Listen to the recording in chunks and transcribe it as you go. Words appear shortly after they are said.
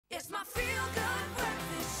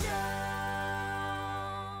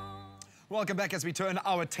Welcome back as we turn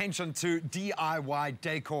our attention to DIY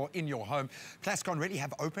decor in your home. Plascon really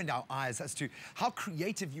have opened our eyes as to how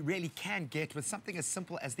creative you really can get with something as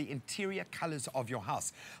simple as the interior colors of your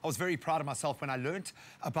house. I was very proud of myself when I learned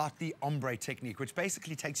about the Ombre technique, which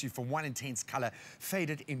basically takes you from one intense color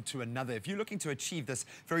faded into another. If you're looking to achieve this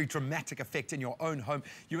very dramatic effect in your own home,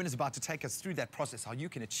 Ewan is about to take us through that process, how you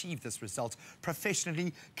can achieve this result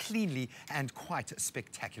professionally, cleanly, and quite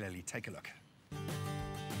spectacularly. Take a look.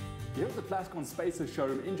 Here at the Plascon Spaces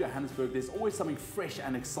showroom in Johannesburg, there's always something fresh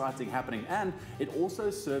and exciting happening, and it also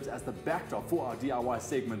serves as the backdrop for our DIY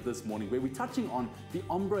segment this morning, where we're touching on the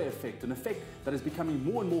ombre effect, an effect that is becoming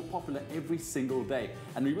more and more popular every single day.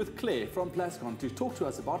 And we're with Claire from Plascon to talk to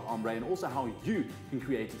us about ombre and also how you can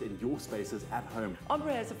create it in your spaces at home.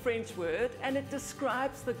 Ombre is a French word, and it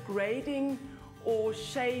describes the grading or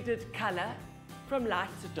shaded color from light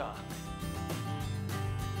to dark.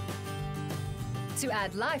 To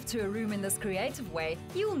add life to a room in this creative way,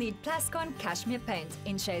 you'll need Plascon cashmere paint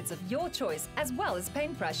in shades of your choice, as well as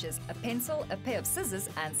paintbrushes, a pencil, a pair of scissors,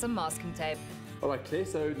 and some masking tape. All right, Claire,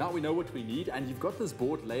 so now we know what we need, and you've got this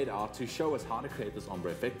board laid out to show us how to create this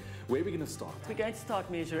ombre effect. Where are we going to start? We're going to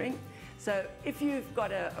start measuring. So if you've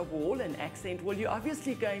got a wall, an accent wall, you're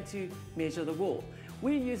obviously going to measure the wall.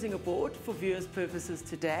 We're using a board for viewers' purposes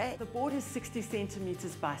today. The board is 60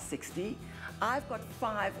 centimeters by 60. I've got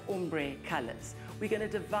 5 ombre colors. We're going to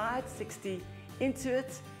divide 60 into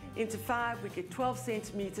 5. We get 12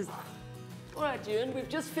 centimeters. All right, Ewan, we've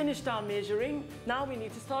just finished our measuring. Now we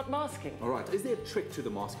need to start masking. All right, is there a trick to the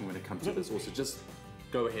masking when it comes to this, or so just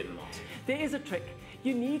go ahead and mask? There is a trick.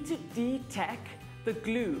 You need to de-tack the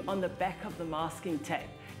glue on the back of the masking tape.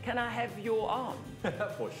 Can I have your arm?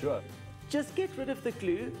 For sure. Just get rid of the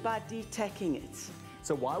glue by de-tacking it.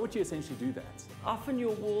 So why would you essentially do that? Often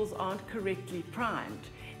your walls aren't correctly primed,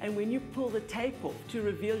 and when you pull the tape off to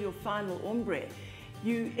reveal your final ombre,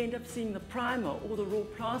 you end up seeing the primer or the raw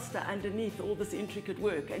plaster underneath all this intricate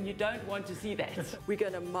work, and you don't want to see that. We're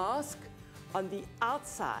going to mask on the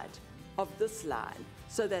outside of this line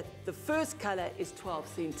so that the first color is 12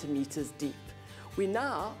 centimeters deep. We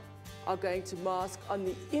now are going to mask on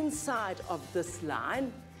the inside of this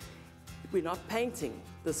line. We're not painting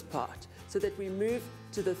this part, so that we move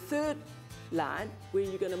to the third line where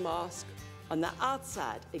you're going to mask on the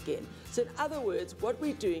outside again. So in other words, what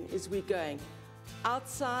we're doing is we're going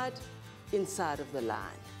outside, inside of the line.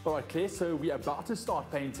 All right, Claire, so we're about to start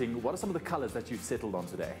painting. What are some of the colors that you've settled on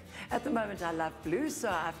today? At the moment, I love blue, so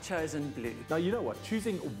I've chosen blue. Now, you know what?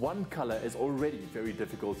 Choosing one color is already very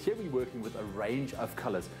difficult. Here we're working with a range of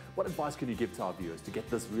colors. What advice can you give to our viewers to get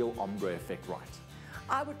this real ombre effect right?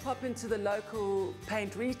 I would pop into the local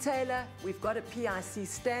paint retailer. We've got a PIC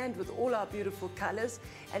stand with all our beautiful colors.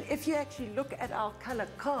 And if you actually look at our color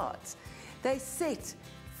cards, they set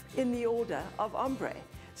in the order of ombre.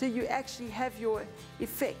 So you actually have your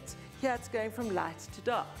effect. Here it's going from light to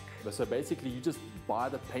dark. So basically you just buy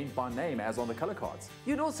the paint by name as on the color cards.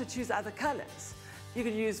 You'd also choose other colors. You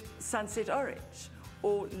could use sunset orange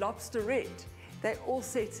or lobster red. They're all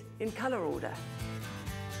set in color order.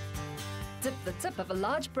 Dip the tip of a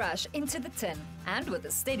large brush into the tin and with a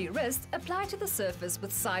steady wrist, apply to the surface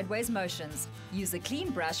with sideways motions. Use a clean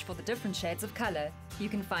brush for the different shades of color. You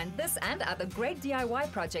can find this and other great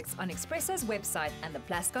DIY projects on Expresso's website and the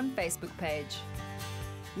Plascon Facebook page.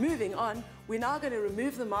 Moving on, we're now going to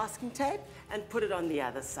remove the masking tape and put it on the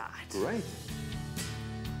other side. Great.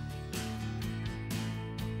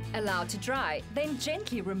 Allow to dry, then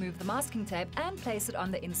gently remove the masking tape and place it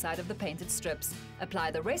on the inside of the painted strips.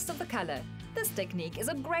 Apply the rest of the color. This technique is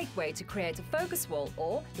a great way to create a focus wall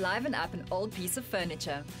or liven up an old piece of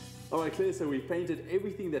furniture. All right, Claire, so we've painted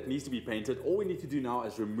everything that needs to be painted. All we need to do now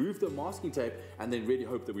is remove the masking tape and then really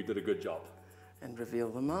hope that we did a good job. And reveal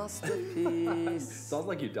the masterpiece. Sounds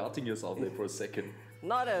like you're doubting yourself there for a second.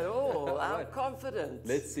 Not at all. I'm Right. confident.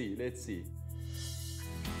 Let's see, let's see.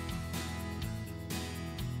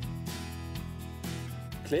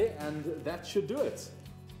 Claire, and that should do it.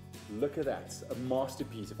 Look at that, a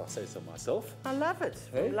masterpiece if I say so myself. I love it,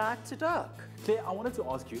 Hey? from light to dark. Claire, I wanted to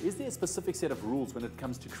ask you, is there a specific set of rules when it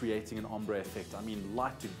comes to creating an ombre effect? I mean,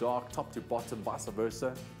 light to dark, top to bottom, vice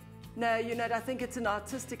versa? No, you know, I think it's an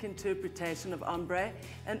artistic interpretation of ombre,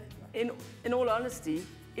 and in all honesty,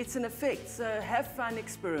 it's an effect, so have fun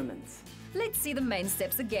experiments. Let's see the main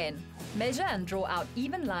steps again. Measure and draw out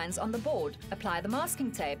even lines on the board. Apply the masking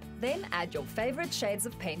tape. Then add your favorite shades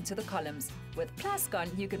of paint to the columns. With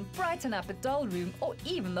Plascon, you can brighten up a dull room or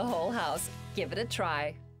even the whole house. Give it a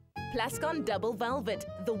try. Plascon Double Velvet,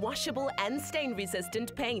 the washable and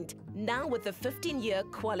stain-resistant paint. Now with a 15-year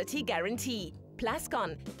quality guarantee.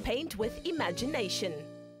 Plascon, paint with imagination.